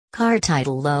Car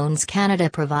Title Loans Canada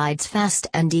provides fast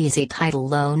and easy title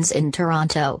loans in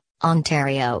Toronto,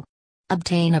 Ontario.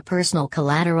 Obtain a personal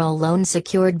collateral loan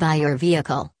secured by your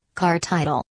vehicle, car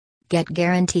title. Get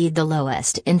guaranteed the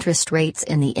lowest interest rates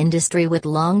in the industry with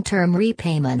long-term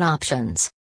repayment options.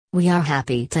 We are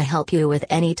happy to help you with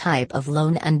any type of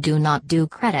loan and do not do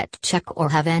credit check or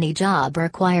have any job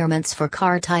requirements for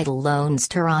Car Title Loans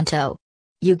Toronto.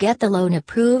 You get the loan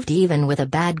approved even with a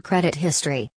bad credit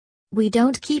history. We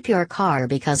don't keep your car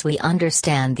because we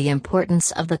understand the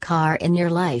importance of the car in your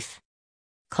life.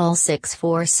 Call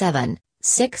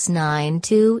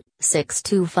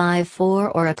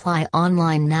 647-692-6254 or apply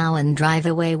online now and drive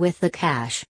away with the cash.